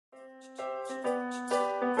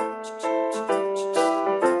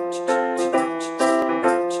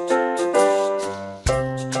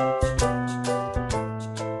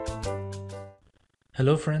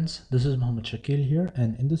Hello friends, this is Mohammed Shakil here,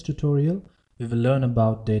 and in this tutorial we will learn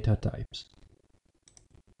about data types.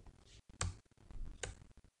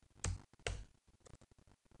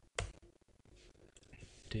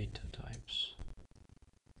 Data types.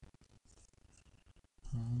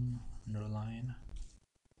 Underline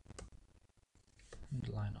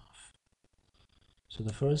off. So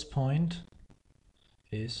the first point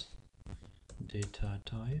is data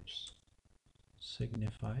types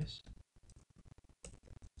signifies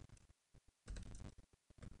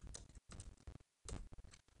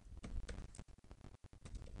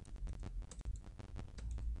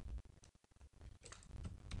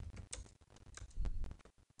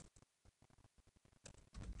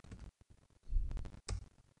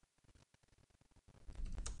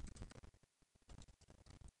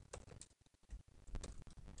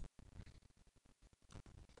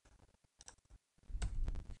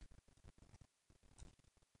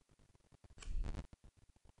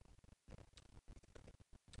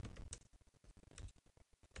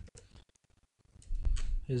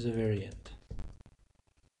is a variant.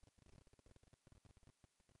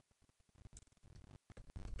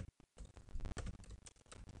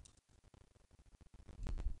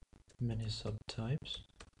 Many subtypes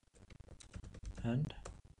and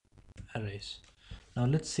arrays. Now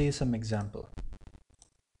let's see some example.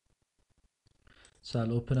 So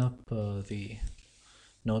I'll open up the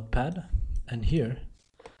notepad, and here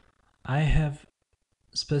I have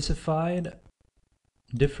specified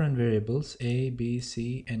different variables A, B,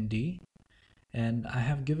 C, and D, and I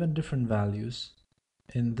have given different values.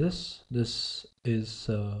 In this is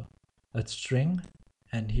a string,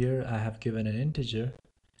 and here I have given an integer,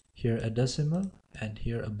 here a decimal, and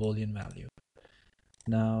here a Boolean value.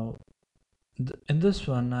 Now in this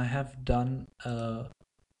one I have done a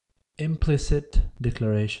implicit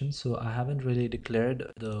declaration, so I haven't really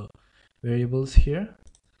declared the variables here.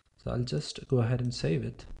 So I'll just go ahead and save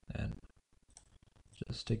it and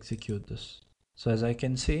just execute this. So as I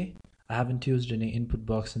can see, I haven't used any input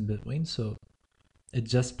box in between, so it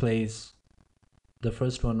just plays. The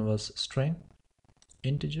first one was string,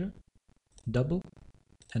 integer, double,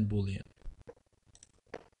 and Boolean.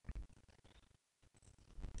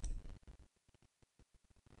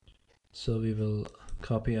 So we will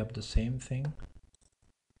copy up the same thing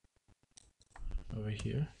over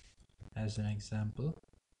here as an example.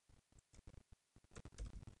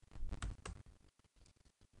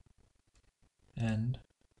 And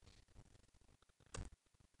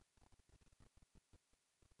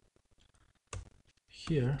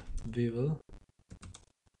here we will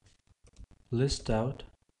list out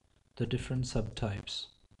the different subtypes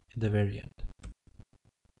in the variant.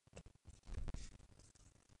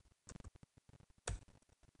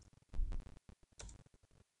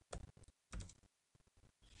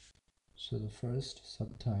 So the first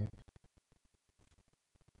subtype,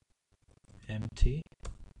 empty,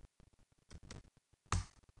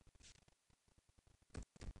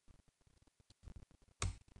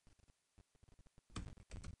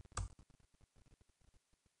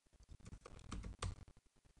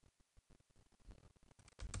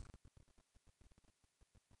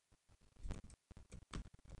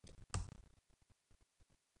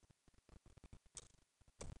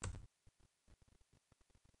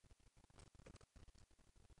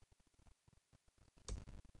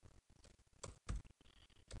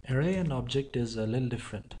 array and object is a little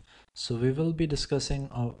different. So we will be discussing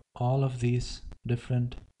all of these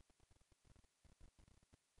different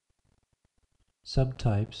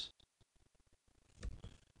subtypes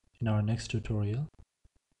in our next tutorial.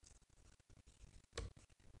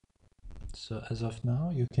 So as of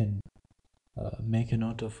now, you can make a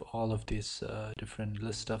note of all of these different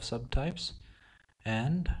list of subtypes,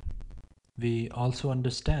 and we also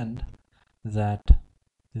understand that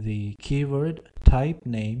the keyword type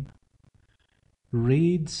name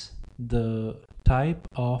reads the type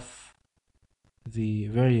of the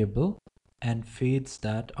variable and feeds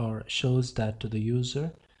that or shows that to the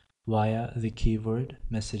user via the keyword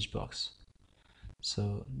message box.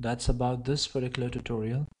 So that's about this particular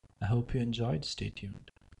tutorial. I hope you enjoyed. Stay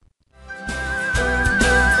tuned.